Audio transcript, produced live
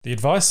The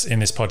advice in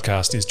this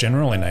podcast is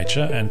general in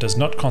nature and does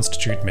not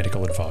constitute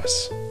medical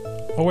advice.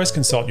 Always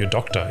consult your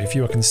doctor if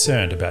you are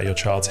concerned about your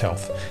child's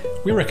health.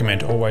 We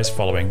recommend always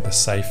following the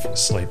Safe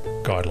Sleep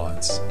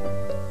Guidelines.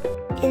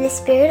 In the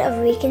spirit of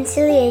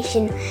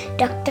reconciliation,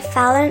 Dr.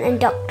 Fallon and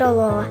Dr.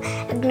 Laura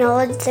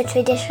acknowledge the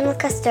traditional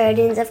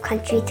custodians of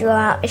country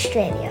throughout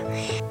Australia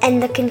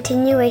and the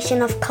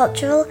continuation of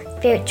cultural,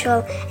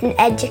 spiritual and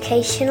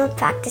educational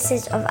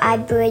practices of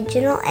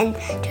Aboriginal and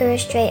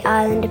Torres Strait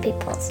Islander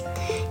peoples.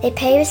 They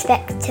pay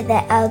respect to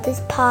their elders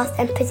past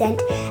and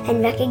present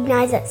and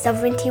recognise that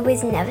sovereignty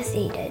was never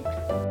ceded.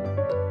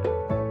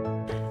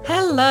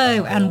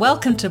 Hello and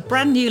welcome to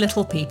Brand New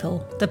Little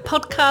People, the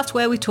podcast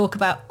where we talk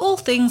about all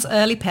things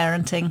early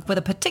parenting with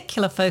a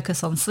particular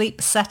focus on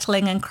sleep,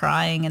 settling and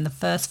crying in the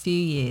first few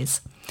years.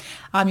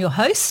 I'm your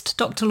host,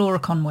 Dr. Laura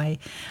Conway.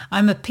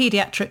 I'm a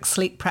paediatric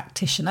sleep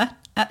practitioner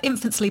at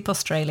Infant Sleep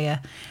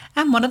Australia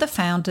and one of the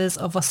founders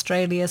of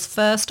Australia's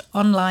first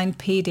online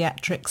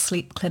paediatric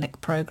sleep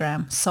clinic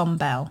program,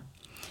 SomBal.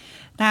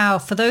 Now,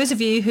 for those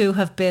of you who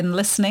have been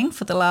listening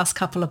for the last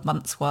couple of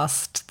months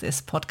whilst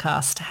this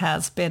podcast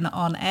has been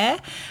on air,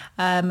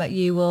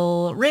 you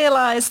will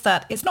realise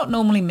that it's not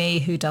normally me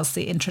who does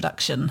the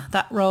introduction.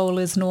 That role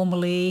is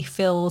normally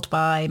filled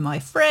by my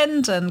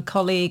friend and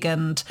colleague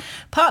and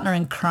partner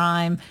in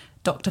crime,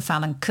 Dr.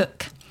 Fallon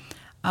Cook.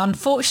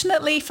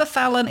 Unfortunately for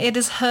Fallon, it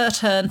is her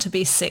turn to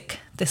be sick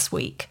this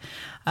week.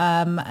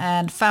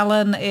 And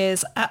Fallon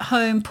is at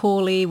home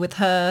poorly with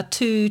her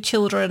two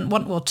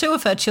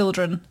of her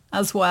children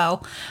as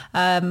well.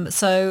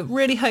 So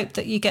really hope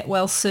that you get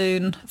well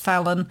soon,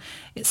 Fallon.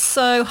 It's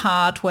so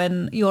hard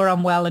when you're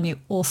unwell and you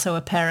also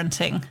are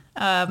parenting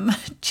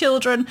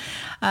children.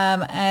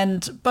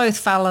 And both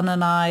Fallon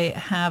and I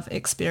have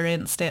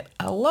experienced it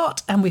a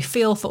lot, and we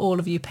feel for all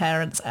of you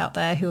parents out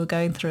there who are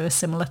going through a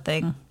similar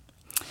thing.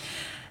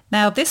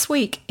 Now, this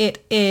week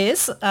it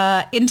is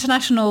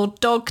International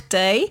Dog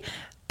Day.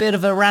 Bit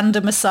of a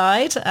random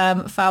aside.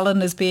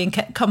 Fallon is being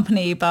kept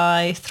company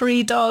by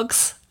 3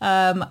 dogs.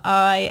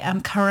 I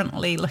am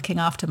currently looking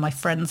after my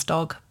friend's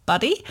dog,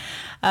 Buddy.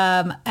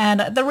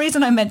 And the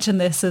reason I mention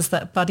this is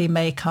that Buddy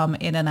may come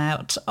in and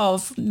out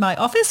of my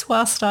office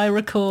whilst I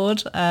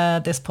record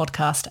this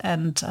podcast,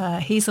 and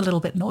he's a little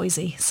bit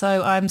noisy.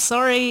 So I'm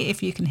sorry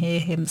if you can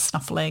hear him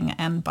snuffling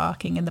and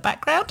barking in the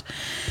background.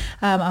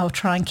 I'll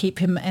try and keep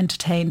him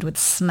entertained with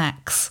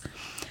snacks.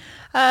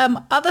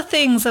 Other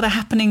things that are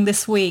happening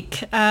this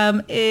week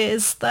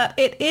is that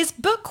it is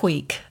Book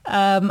Week.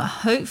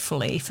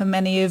 Hopefully for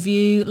many of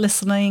you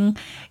listening,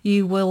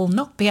 you will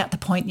not be at the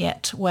point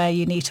yet where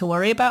you need to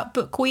worry about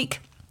Book Week.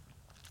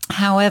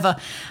 However,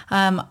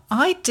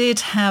 I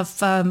did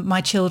have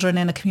my children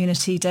in a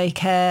community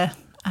daycare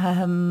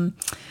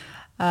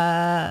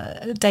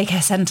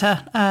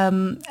centre,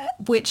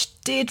 which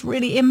did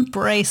really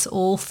embrace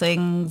all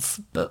things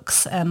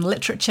books and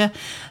literature.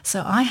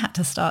 So I had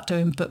to start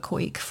doing Book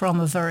Week from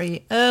a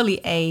very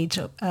early age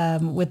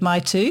with my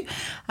two,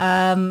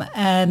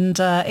 and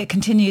it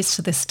continues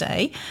to this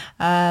day.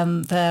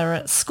 They're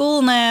at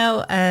school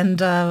now,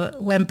 and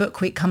when Book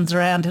Week comes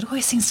around, it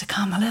always seems to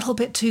come a little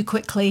bit too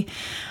quickly.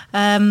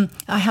 I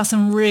have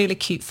some really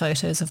cute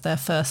photos of their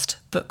first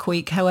Book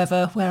Week,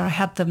 however, where I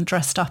had them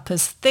dressed up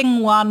as Thing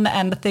 1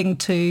 and Thing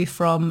 2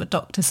 from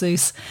Dr.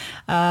 Seuss,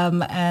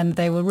 and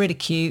they were really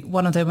cute.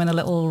 One of them in a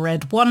little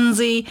red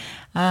onesie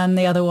and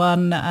the other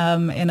one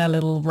in a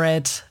little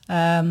red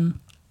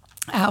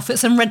outfit,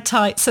 some red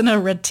tights and a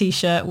red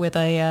t-shirt with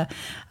a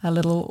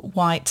little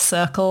white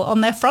circle on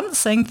their front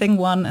saying Thing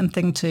 1 and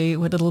Thing 2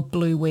 with little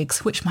blue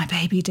wigs, which my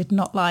baby did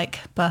not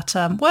like, but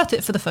worth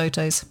it for the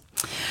photos.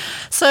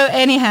 So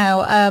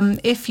anyhow,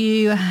 if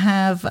you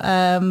have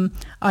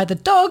either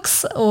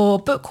dogs or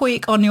Book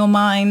Week on your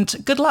mind,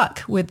 good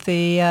luck with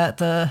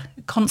the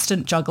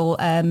constant juggle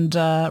and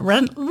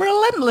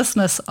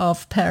relentlessness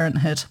of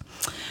parenthood.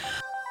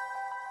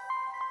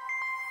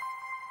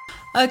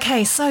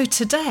 Okay, so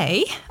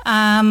today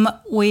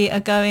we are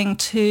going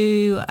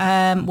to,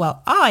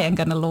 I am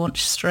going to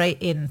launch straight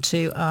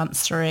into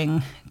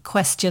answering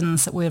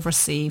questions that we've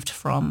received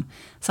from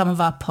some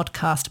of our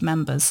podcast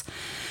members.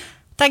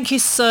 Thank you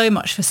so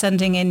much for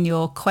sending in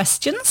your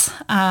questions.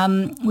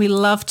 We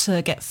love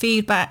to get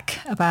feedback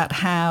about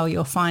how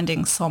you're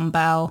finding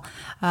SomBal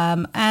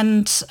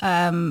and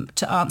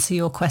to answer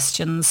your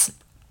questions,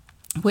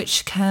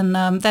 which can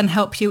then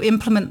help you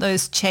implement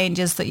those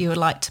changes that you would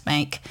like to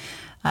make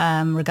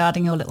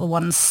regarding your little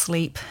one's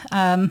sleep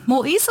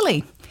more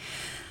easily.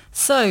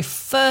 So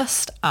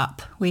first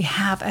up, we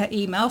have an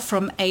email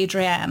from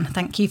Adrienne.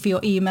 Thank you for your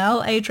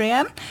email,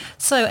 Adrienne.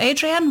 So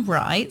Adrienne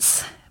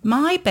writes,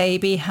 "My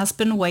baby has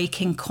been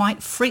waking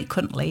quite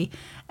frequently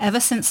ever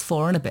since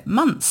 4 and a bit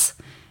months.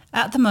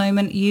 At the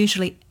moment,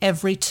 usually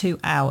every 2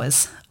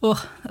 hours.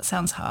 Oh, that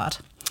sounds hard.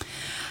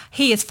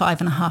 He is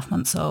 5.5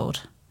 months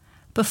old.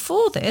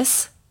 Before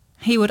this,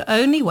 he would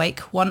only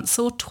wake once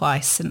or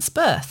twice since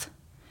birth.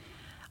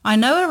 I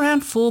know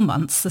around 4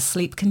 months the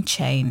sleep can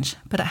change,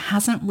 but it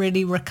hasn't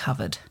really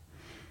recovered.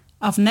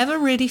 I've never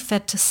really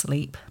fed to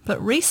sleep,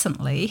 but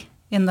recently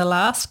in the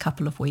last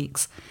couple of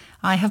weeks,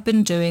 I have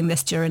been doing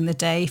this during the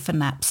day for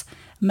naps,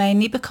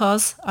 mainly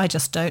because I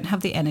just don't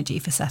have the energy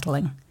for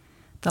settling.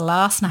 The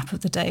last nap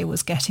of the day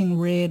was getting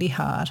really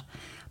hard.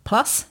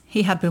 Plus,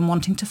 he had been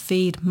wanting to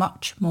feed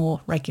much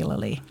more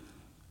regularly.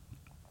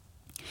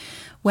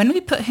 When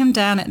we put him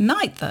down at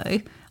night,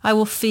 though, I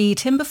will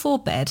feed him before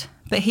bed,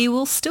 but he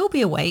will still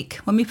be awake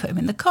when we put him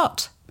in the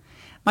cot.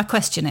 My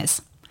question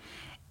is,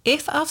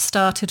 if I've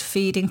started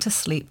feeding to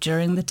sleep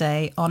during the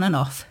day on and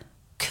off,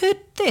 could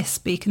this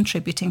be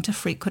contributing to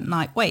frequent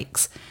night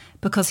wakes?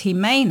 Because he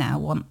may now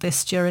want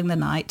this during the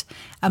night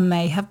and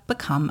may have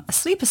become a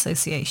sleep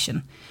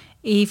association,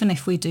 even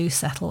if we do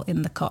settle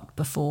in the cot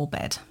before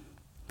bed.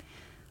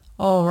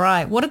 All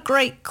right, what a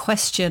great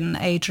question,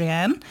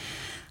 Adrienne.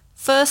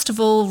 First of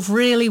all,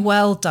 really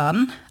well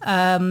done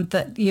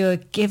that you're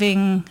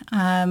giving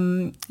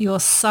your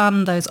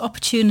son those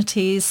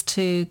opportunities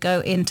to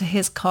go into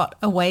his cot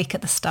awake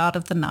at the start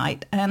of the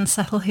night and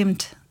settle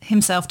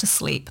himself to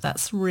sleep.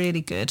 That's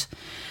really good.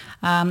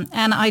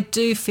 And I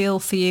do feel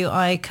for you.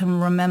 I can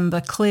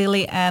remember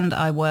clearly, and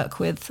I work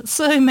with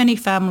so many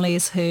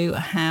families who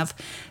have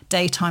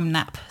daytime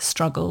nap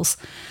struggles.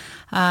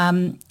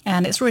 And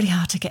it's really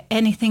hard to get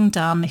anything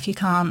done if you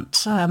can't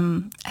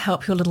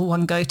help your little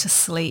one go to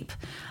sleep.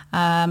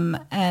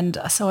 And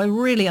so I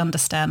really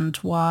understand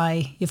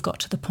why you've got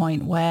to the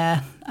point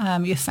where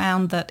you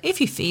found that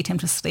if you feed him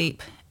to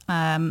sleep,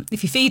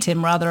 if you feed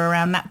him rather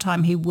around nap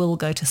time, he will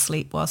go to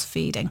sleep whilst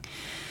feeding.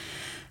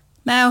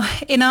 Now,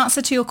 in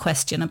answer to your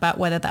question about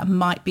whether that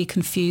might be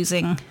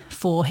confusing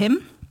for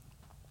him,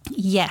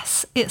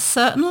 yes, it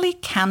certainly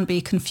can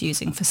be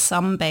confusing for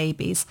some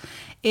babies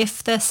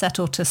if they're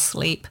settled to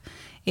sleep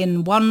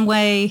in one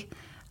way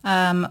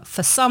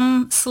for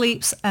some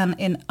sleeps and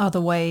in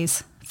other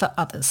ways for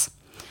others.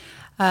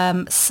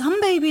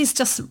 Some babies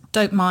just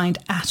don't mind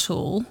at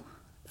all,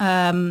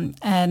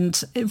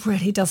 and it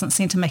really doesn't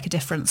seem to make a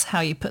difference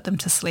how you put them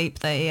to sleep.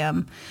 They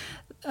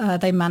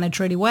manage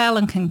really well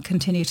and can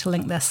continue to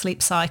link their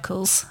sleep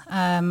cycles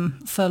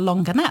for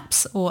longer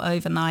naps or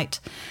overnight.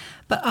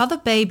 But other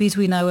babies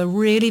we know are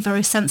really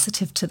very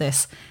sensitive to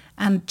this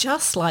and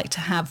just like to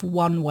have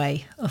one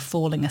way of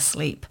falling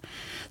asleep.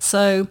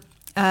 So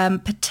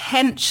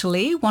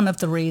potentially one of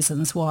the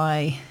reasons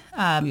why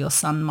your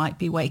son might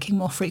be waking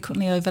more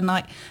frequently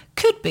overnight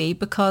could be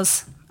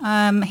because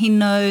he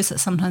knows that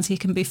sometimes he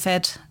can be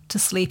fed to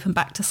sleep and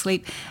back to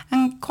sleep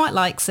and quite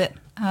likes it.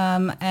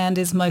 And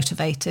is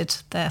motivated,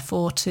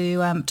 therefore,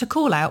 to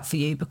call out for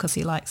you because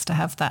he likes to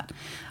have that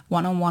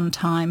one-on-one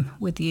time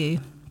with you.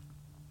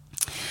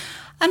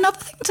 Another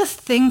thing to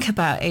think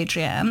about,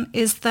 Adrienne,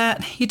 is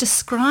that you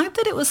described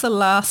that it was the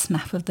last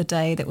nap of the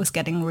day that was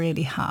getting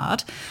really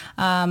hard,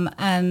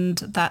 and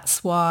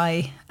that's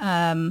why,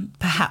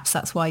 perhaps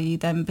that's why you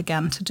then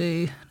began to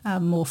do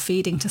more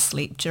feeding to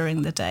sleep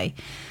during the day.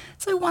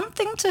 So one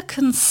thing to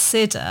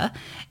consider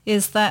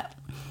is that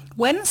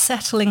when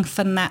settling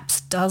for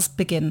naps does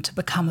begin to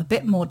become a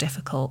bit more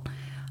difficult,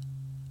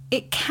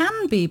 it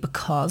can be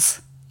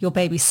because your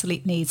baby's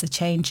sleep needs are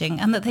changing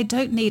and that they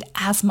don't need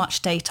as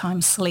much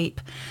daytime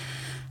sleep.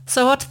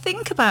 So I'd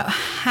think about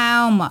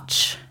how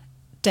much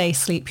day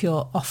sleep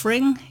you're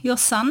offering your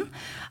son,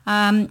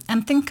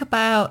 and think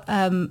about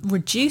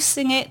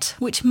reducing it,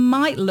 which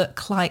might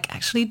look like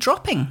actually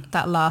dropping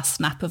that last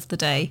nap of the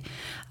day.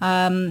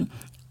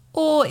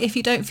 Or if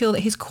you don't feel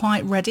that he's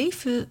quite ready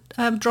for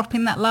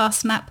dropping that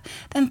last nap,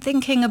 then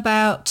thinking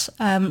about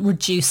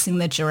reducing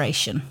the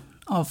duration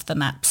of the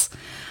naps.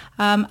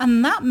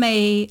 And that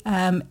may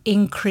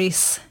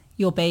increase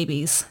your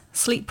baby's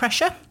sleep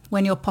pressure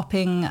when you're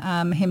popping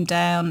him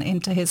down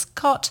into his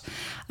cot,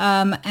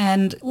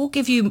 and will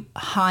give you a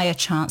higher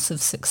chance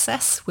of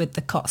success with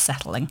the cot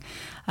settling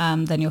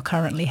than you're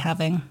currently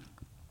having.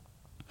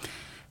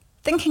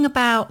 Thinking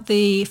about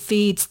the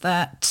feeds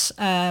that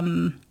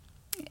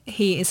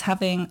he is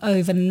having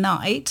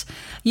overnight,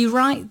 you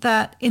write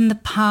that in the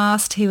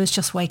past he was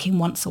just waking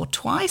once or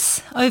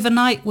twice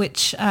overnight,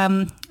 which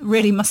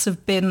really must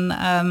have been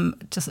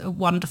just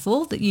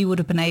wonderful that you would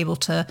have been able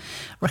to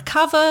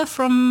recover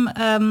from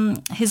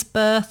his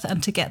birth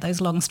and to get those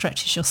long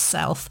stretches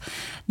yourself.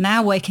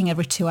 Now waking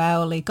every 2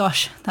 hourly,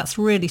 gosh, that's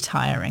really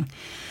tiring.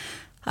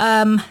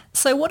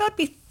 So what I'd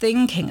be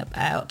thinking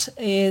about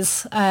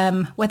is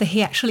whether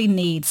he actually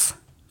needs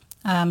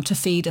to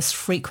feed as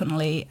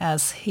frequently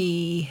as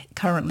he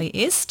currently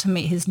is to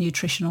meet his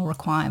nutritional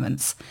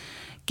requirements.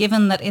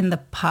 Given that in the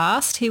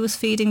past he was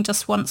feeding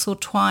just once or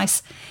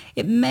twice,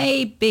 it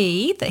may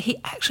be that he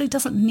actually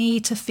doesn't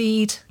need to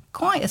feed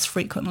quite as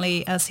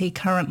frequently as he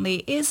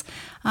currently is,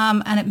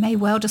 and it may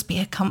well just be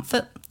a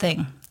comfort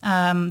thing,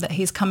 that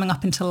he's coming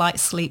up into light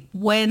sleep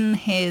when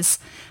his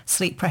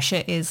sleep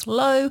pressure is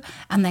low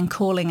and then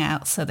calling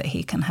out so that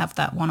he can have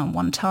that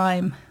one-on-one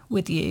time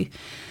with you.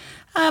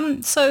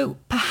 So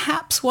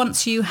perhaps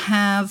once you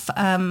have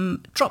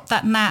dropped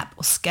that nap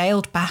or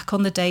scaled back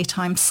on the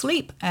daytime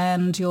sleep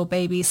and your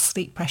baby's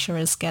sleep pressure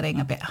is getting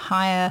a bit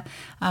higher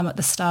at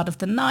the start of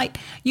the night,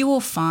 you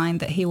will find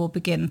that he will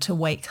begin to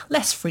wake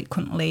less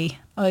frequently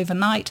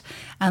overnight,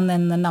 and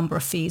then the number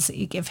of feeds that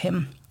you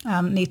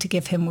need to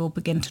give him will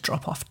begin to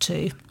drop off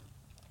too.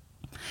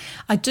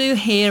 I do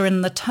hear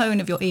in the tone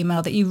of your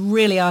email that you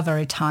really are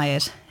very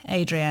tired,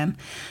 Adrienne.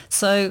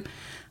 So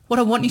what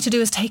I want you to do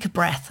is take a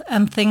breath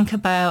and think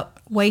about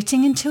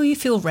waiting until you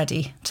feel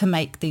ready to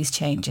make these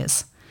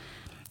changes.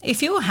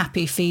 If you're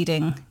happy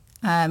feeding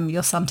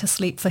your son to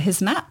sleep for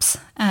his naps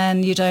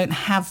and you don't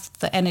have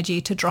the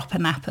energy to drop a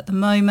nap at the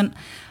moment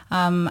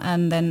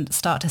and then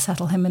start to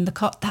settle him in the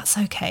cot, that's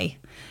okay.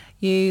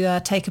 You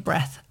take a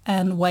breath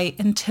and wait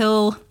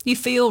until you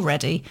feel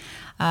ready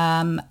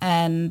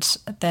and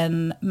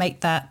then make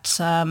that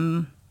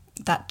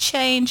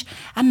change,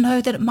 and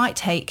know that it might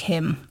take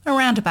him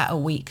around about a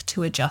week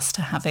to adjust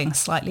to having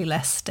slightly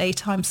less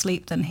daytime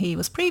sleep than he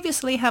was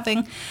previously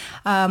having,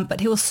 but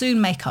he will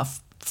soon make up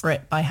for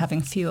it by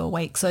having fewer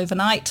wakes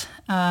overnight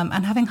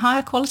and having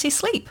higher quality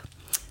sleep.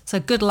 So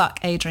good luck,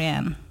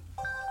 Adrienne.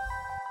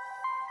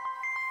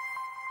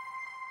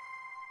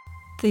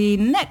 The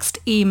next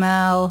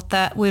email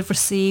that we've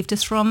received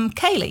is from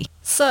Kaylee.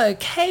 So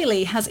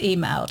Kaylee has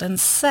emailed and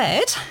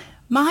said,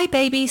 "My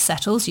baby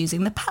settles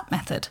using the PAP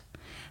method.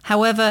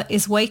 However,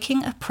 is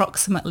waking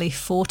approximately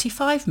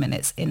 45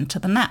 minutes into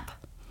the nap.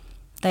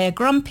 They are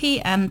grumpy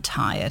and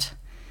tired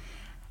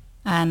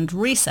and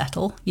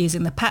resettle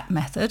using the PAP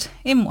method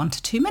in 1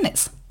 to 2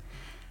 minutes.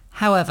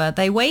 However,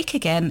 they wake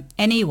again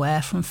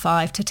anywhere from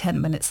 5 to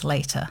 10 minutes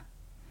later.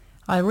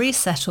 I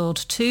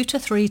resettled 2 to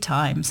 3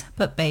 times,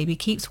 but baby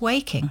keeps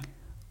waking.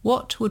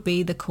 What would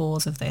be the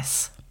cause of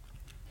this?"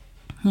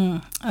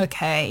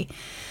 Okay.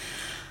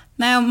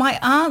 Now, my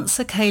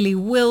answer, Kaylee,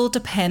 will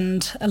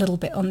depend a little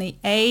bit on the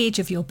age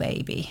of your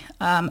baby,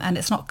 and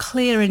it's not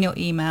clear in your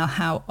email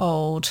how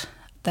old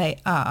they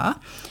are.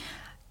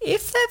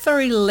 If they're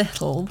very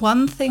little,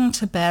 one thing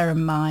to bear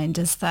in mind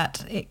is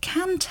that it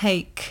can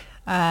take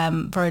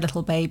very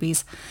little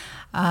babies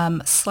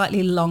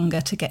slightly longer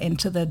to get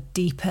into the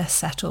deeper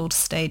settled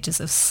stages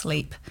of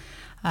sleep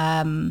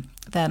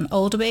than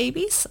older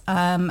babies,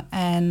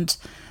 and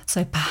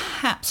so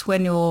perhaps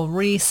when you're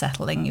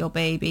resettling your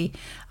baby,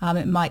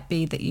 it might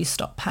be that you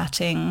stop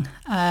patting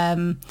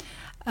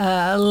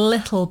a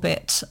little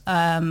bit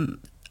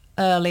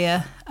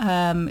earlier.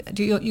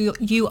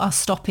 You are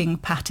stopping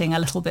patting a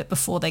little bit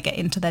before they get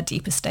into their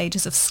deeper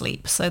stages of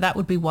sleep. So that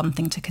would be one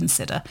thing to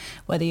consider,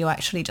 whether you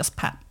actually just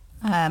pat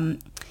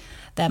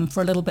them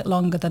for a little bit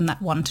longer than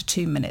that 1 to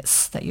 2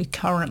 minutes that you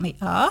currently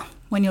are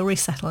when you're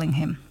resettling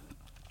him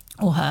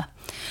or her.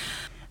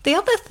 The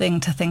other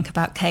thing to think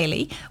about,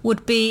 Kaylee,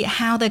 would be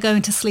how they're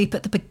going to sleep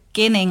at the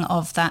beginning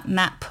of that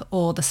nap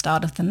or the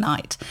start of the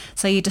night.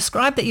 So you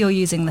described that you're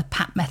using the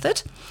PAP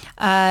method,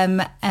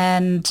 and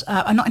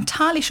I'm not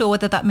entirely sure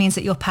whether that means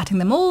that you're patting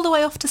them all the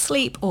way off to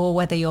sleep or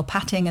whether you're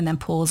patting and then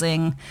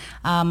pausing,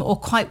 or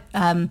quite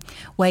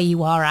where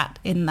you are at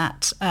in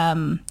that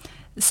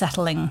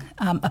settling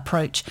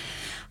approach.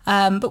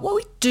 But what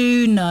we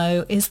do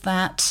know is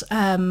that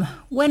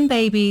when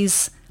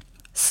babies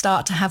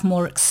start to have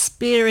more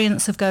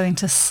experience of going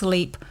to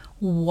sleep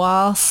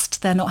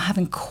whilst they're not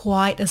having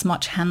quite as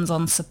much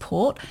hands-on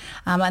support,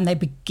 and they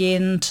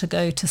begin to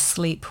go to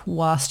sleep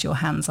whilst your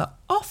hands are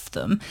off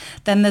them,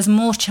 then there's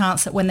more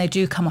chance that when they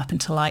do come up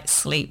into light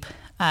sleep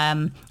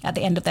at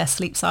the end of their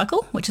sleep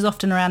cycle, which is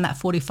often around that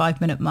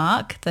 45-minute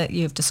mark that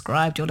you've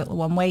described your little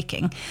one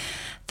waking,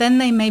 then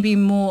they may be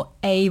more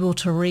able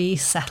to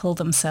resettle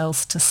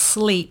themselves to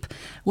sleep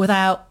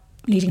without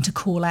needing to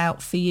call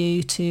out for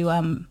you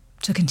to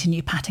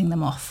continue patting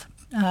them off,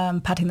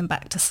 patting them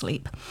back to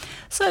sleep.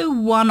 So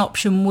one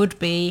option would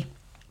be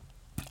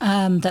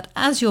that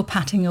as you're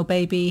patting your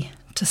baby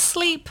to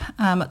sleep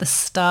at the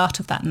start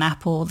of that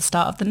nap or the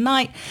start of the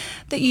night,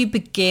 that you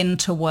begin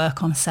to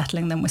work on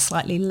settling them with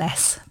slightly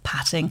less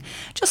patting,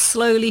 just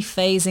slowly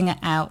phasing it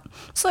out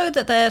so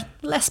that they're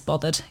less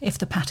bothered if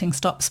the patting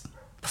stops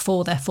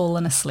before they're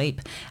fallen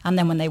asleep. And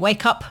then when they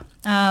wake up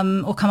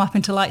or come up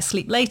into light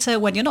sleep later,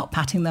 when you're not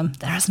patting them,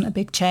 there isn't a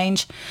big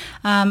change.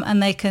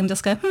 And they can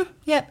just go,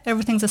 yep,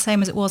 everything's the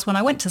same as it was when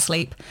I went to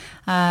sleep,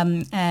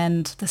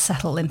 and they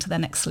settle into their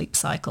next sleep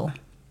cycle.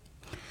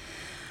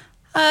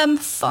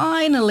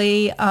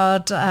 Finally,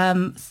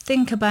 I'd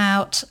think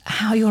about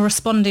how you're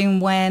responding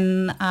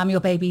when your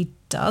baby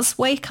does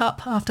wake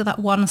up after that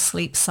one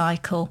sleep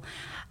cycle.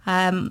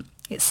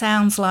 It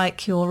sounds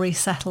like you're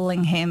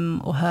resettling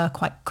him or her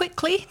quite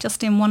quickly,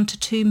 just in 1 to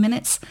 2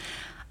 minutes.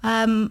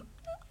 One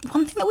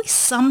thing that we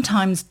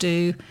sometimes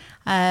do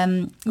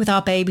with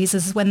our babies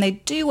is when they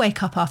do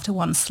wake up after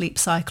one sleep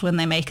cycle and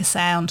they make a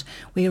sound,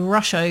 we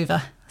rush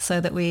over so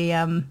that we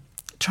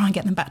try and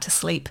get them back to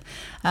sleep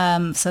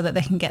so that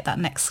they can get that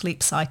next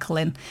sleep cycle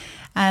in.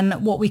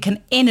 And what we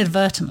can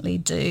inadvertently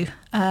do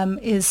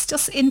is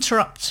just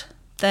interrupt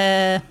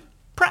their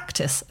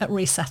practice at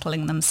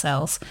resettling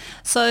themselves.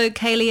 So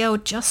Kaylee, I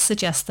would just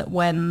suggest that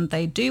when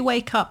they do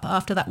wake up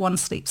after that one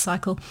sleep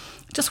cycle,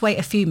 just wait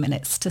a few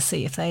minutes to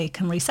see if they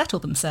can resettle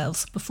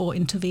themselves before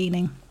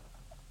intervening.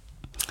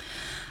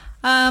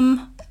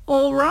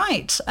 All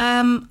right.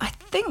 I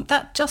think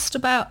that just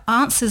about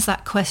answers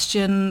that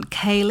question,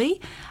 Kaylee.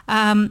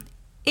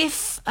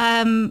 If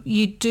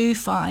you do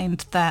find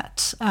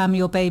that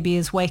your baby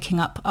is waking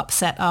up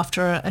upset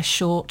after a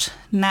short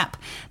nap,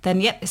 then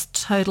it's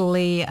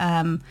totally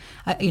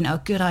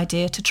a good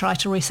idea to try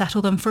to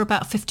resettle them for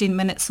about 15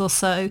 minutes or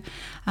so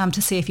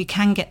to see if you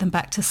can get them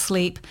back to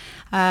sleep.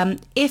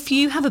 If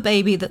you have a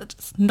baby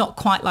that's not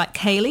quite like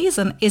Kaylee's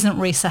and isn't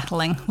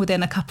resettling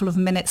within a couple of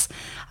minutes,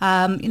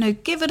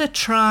 give it a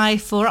try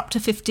for up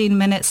to 15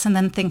 minutes and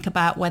then think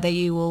about whether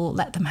you will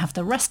let them have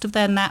the rest of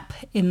their nap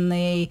in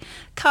the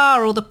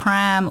car or the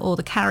pram or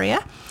the carrier,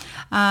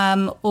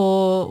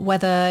 or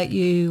whether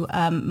you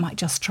might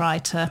just try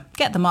to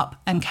get them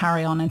up and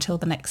carry on until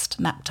the next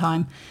nap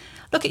time.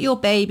 Look at your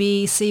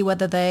baby, see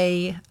whether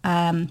they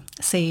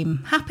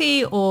seem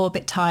happy or a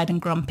bit tired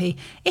and grumpy.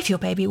 If your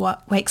baby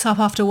wakes up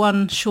after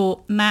one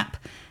short nap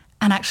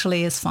and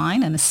actually is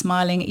fine and is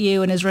smiling at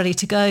you and is ready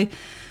to go,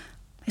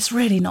 it's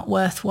really not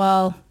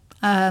worthwhile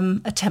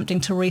attempting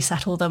to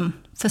resettle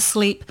them for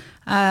sleep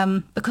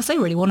because they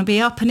really want to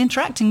be up and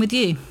interacting with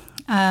you.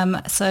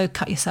 So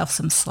cut yourself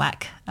some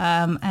slack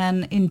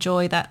and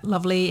enjoy that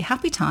lovely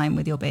happy time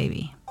with your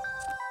baby.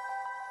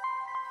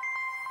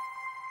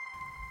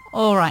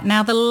 All right,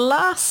 now the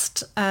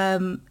last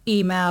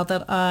email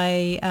that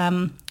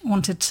I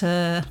wanted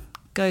to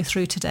go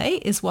through today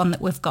is one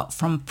that we've got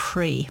from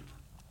Pri.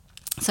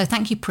 So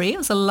thank you, Pri. It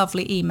was a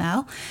lovely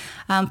email.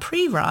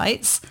 Pri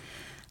writes,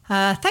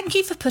 thank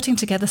you for putting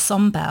together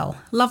Som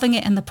Bell. Loving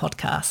it in the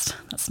podcast.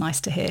 That's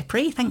nice to hear,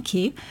 Pri. Thank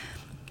you.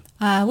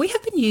 We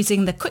have been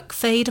using the quick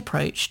fade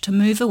approach to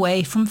move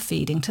away from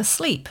feeding to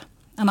sleep.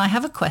 And I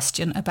have a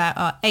question about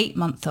our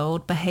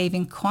 8-month-old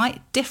behaving quite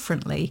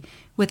differently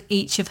with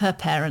each of her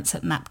parents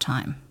at nap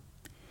time.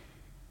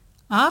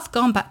 I've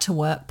gone back to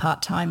work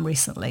part-time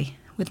recently,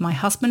 with my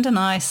husband and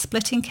I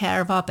splitting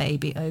care of our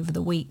baby over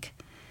the week,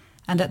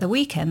 and at the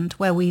weekend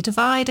where we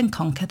divide and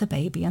conquer the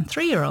baby and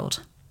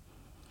 3-year-old.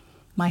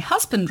 My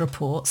husband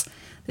reports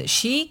that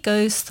she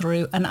goes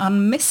through an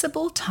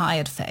unmissable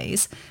tired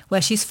phase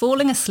where she's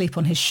falling asleep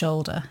on his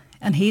shoulder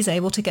and he's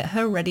able to get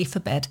her ready for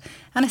bed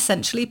and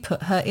essentially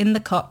put her in the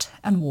cot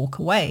and walk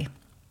away.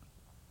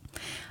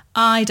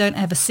 I don't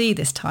ever see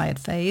this tired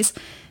phase.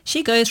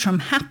 She goes from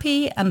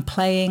happy and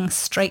playing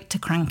straight to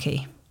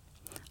cranky.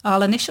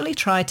 I'll initially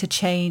try to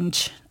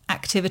change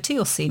activity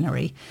or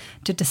scenery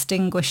to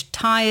distinguish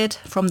tired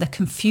from the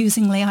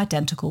confusingly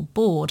identical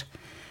bored.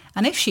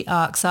 And if she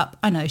arcs up,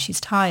 I know she's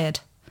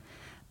tired.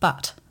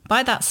 But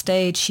by that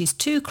stage, she's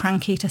too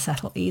cranky to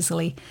settle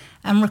easily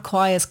and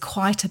requires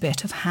quite a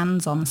bit of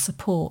hands-on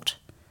support.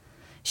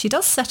 She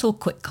does settle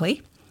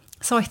quickly,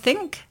 so I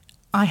think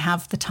I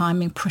have the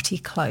timing pretty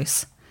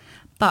close.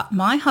 But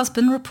my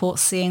husband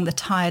reports seeing the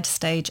tired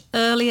stage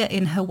earlier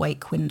in her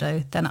wake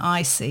window than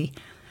I see,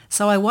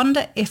 so I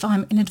wonder if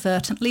I'm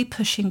inadvertently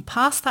pushing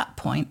past that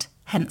point,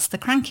 hence the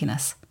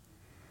crankiness.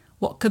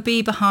 What could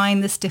be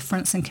behind this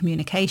difference in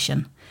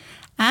communication?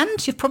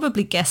 And you've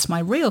probably guessed my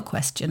real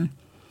question.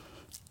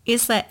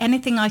 Is there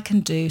anything I can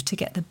do to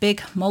get the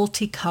big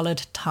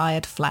multicoloured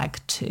tired flag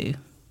too?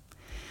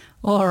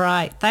 All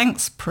right,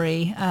 thanks,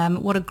 Pri.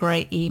 What a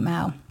great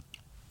email.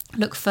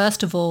 Look,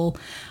 first of all,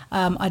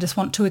 I just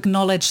want to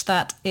acknowledge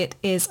that it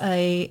is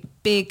a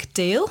big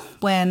deal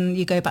when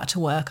you go back to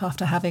work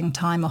after having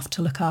time off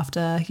to look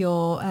after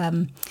your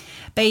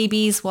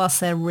babies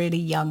whilst they're really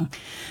young.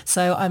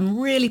 So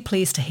I'm really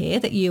pleased to hear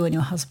that you and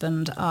your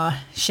husband are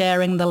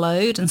sharing the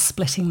load and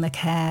splitting the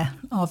care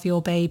of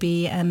your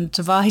baby and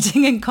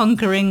dividing and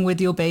conquering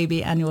with your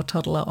baby and your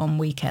toddler on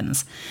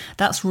weekends.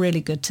 That's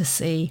really good to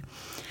see.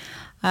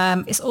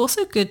 It's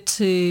also good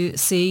to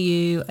see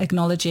you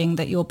acknowledging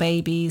that your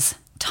baby's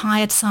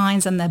tired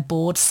signs and their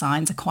bored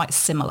signs are quite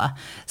similar.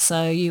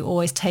 So you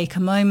always take a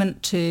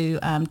moment to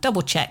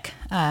double check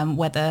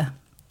whether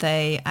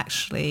they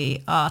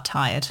actually are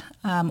tired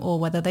or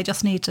whether they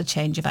just need a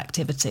change of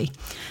activity.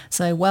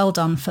 So well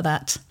done for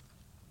that.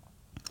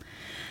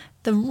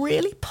 The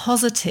really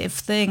positive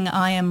thing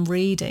I am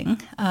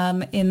reading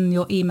in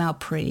your email,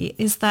 Pri,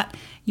 is that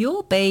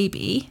your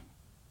baby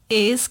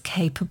is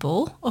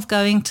capable of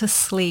going to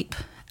sleep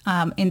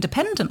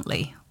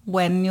independently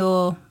when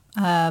your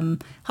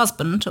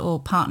husband or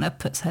partner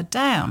puts her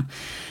down.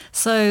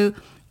 So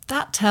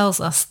that tells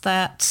us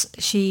that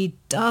she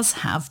does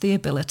have the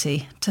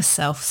ability to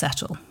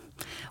self-settle,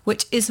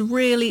 which is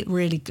really,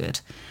 really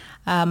good.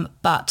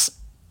 But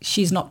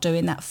she's not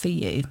doing that for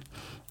you.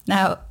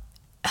 Now,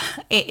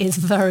 it is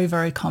very,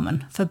 very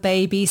common for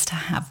babies to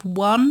have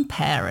one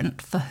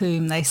parent for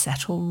whom they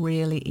settle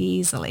really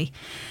easily.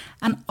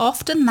 And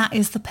often that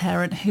is the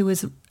parent who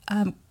is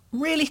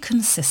really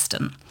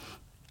consistent.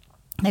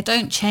 They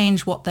don't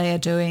change what they are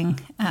doing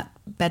at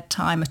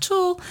bedtime at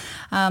all.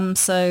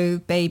 So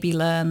baby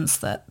learns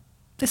that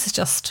this is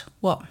just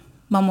what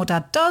mum or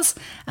dad does,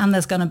 and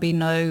there's going to be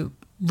no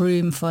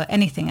room for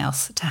anything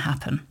else to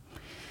happen.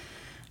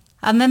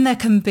 And then there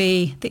can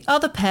be the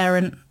other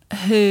parent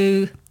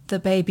who the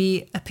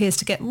baby appears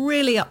to get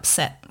really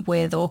upset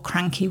with or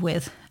cranky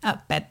with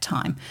at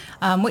bedtime,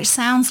 which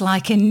sounds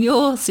like in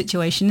your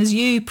situation is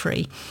you,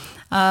 Pri.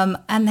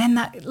 And then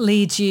that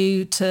leads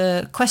you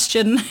to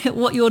question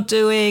what you're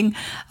doing.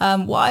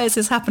 Why is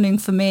this happening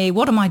for me?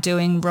 What am I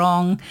doing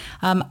wrong?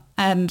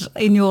 And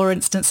in your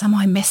instance, am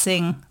I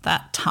missing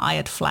that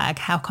tired flag?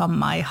 How come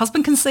my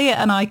husband can see it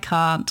and I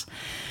can't?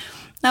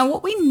 Now,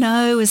 what we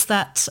know is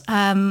that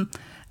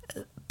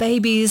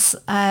babies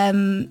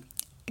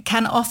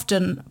can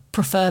often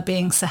prefer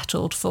being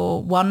settled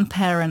for one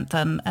parent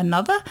than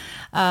another,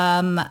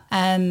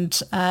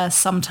 and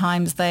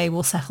sometimes they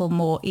will settle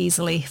more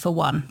easily for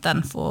one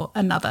than for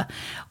another.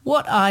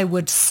 What I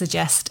would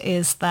suggest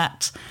is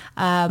that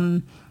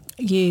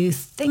you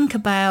think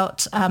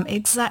about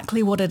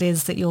exactly what it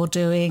is that you're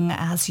doing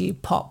as you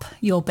pop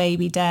your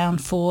baby down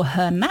for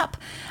her nap,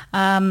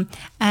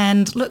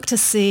 and look to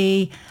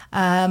see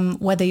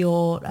whether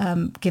you're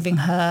giving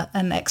her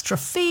an extra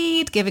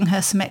feed, giving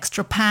her some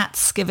extra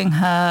pats, giving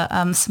her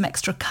some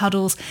extra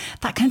cuddles.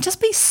 That can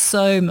just be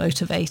so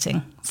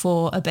motivating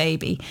for a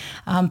baby,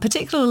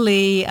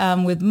 particularly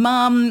with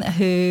mum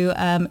who,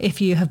 if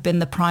you have been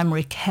the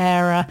primary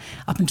carer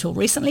up until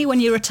recently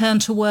when you return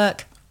to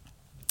work,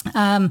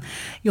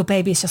 your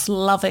baby is just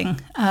loving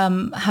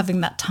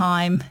having that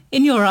time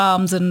in your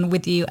arms and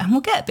with you, and will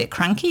get a bit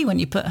cranky when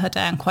you put her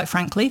down, quite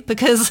frankly,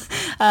 because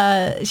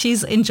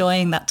she's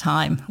enjoying that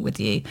time with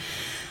you.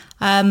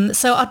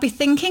 So I'd be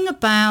thinking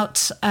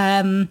about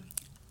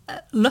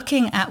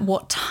looking at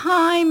what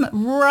time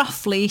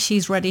roughly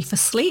she's ready for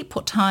sleep,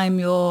 what time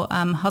your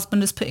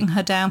husband is putting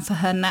her down for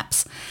her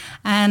naps,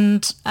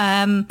 and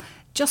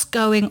just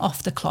going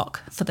off the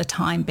clock for the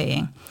time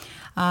being.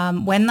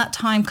 When that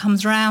time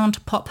comes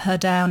round, pop her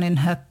down in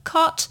her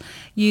cot.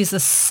 Use the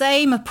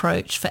same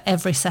approach for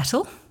every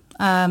settle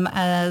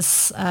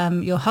as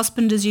your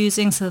husband is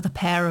using, so the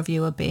pair of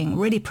you are being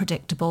really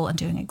predictable and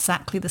doing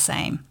exactly the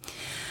same.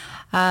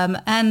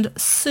 And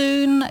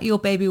soon your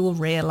baby will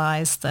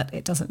realise that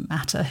it doesn't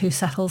matter who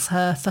settles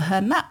her for her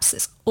naps.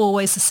 It's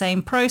always the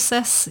same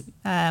process.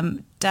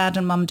 Dad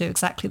and mum do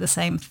exactly the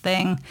same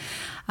thing.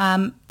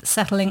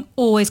 Settling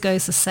always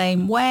goes the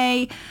same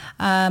way.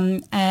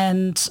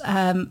 And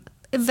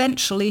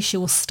eventually she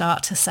will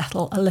start to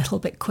settle a little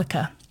bit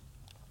quicker.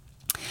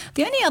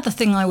 The only other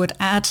thing I would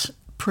add,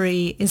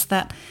 Pri, is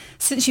that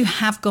since you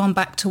have gone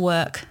back to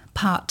work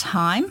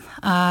part-time,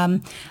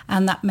 and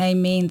that may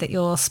mean that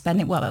you're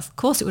spending, well, of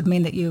course it would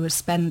mean that you were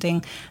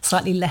spending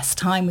slightly less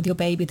time with your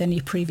baby than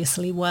you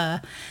previously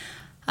were,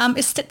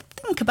 is to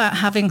think about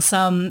having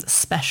some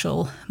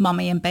special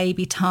mummy and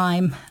baby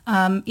time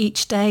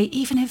each day,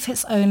 even if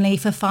it's only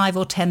for 5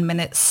 or 10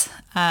 minutes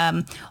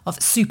of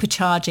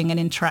supercharging an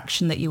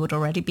interaction that you would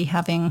already be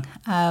having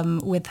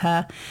with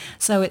her.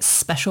 So it's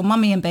special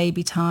mummy and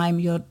baby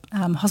time. Your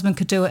husband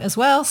could do it as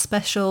well,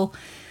 special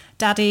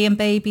daddy and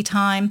baby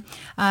time,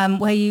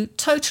 where you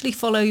totally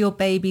follow your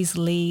baby's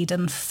lead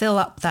and fill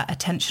up that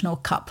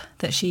attentional cup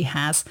that she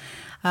has.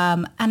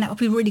 And that would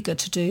be really good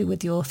to do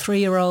with your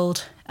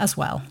 3-year-old as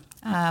well.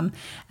 And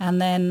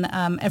then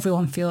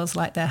everyone feels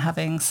like they're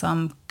having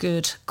some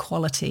good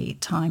quality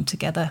time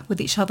together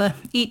with each other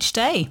each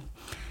day.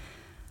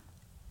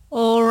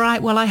 All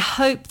right, well, I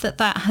hope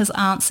that has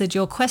answered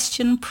your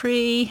question,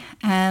 Pri,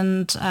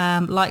 and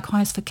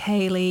likewise for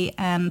Kaylee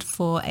and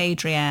for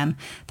Adrienne.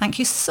 Thank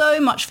you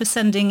so much for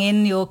sending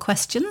in your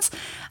questions.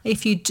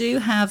 If you do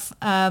have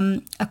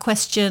a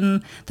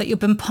question that you've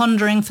been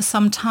pondering for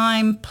some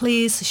time,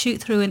 please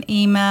shoot through an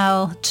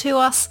email to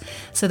us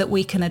so that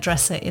we can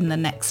address it in the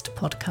next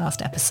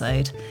podcast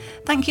episode.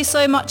 Thank you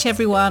so much,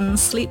 everyone.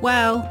 Sleep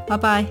well.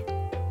 Bye-bye.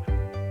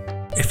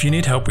 If you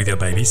need help with your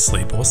baby's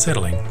sleep or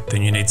settling,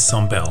 then you need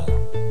Sombel.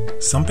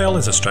 Sombel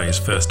is Australia's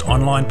first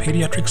online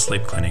paediatric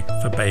sleep clinic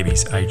for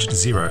babies aged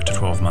 0 to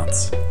 12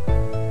 months.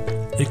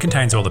 It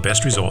contains all the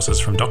best resources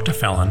from Dr.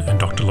 Fallon and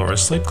Dr.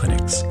 Laura's sleep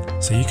clinics,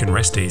 so you can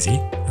rest easy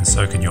and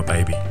so can your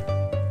baby.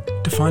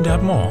 To find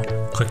out more,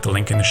 click the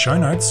link in the show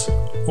notes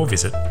or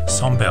visit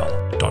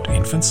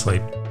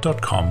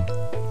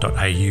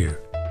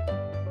sombel.infantsleep.com.au.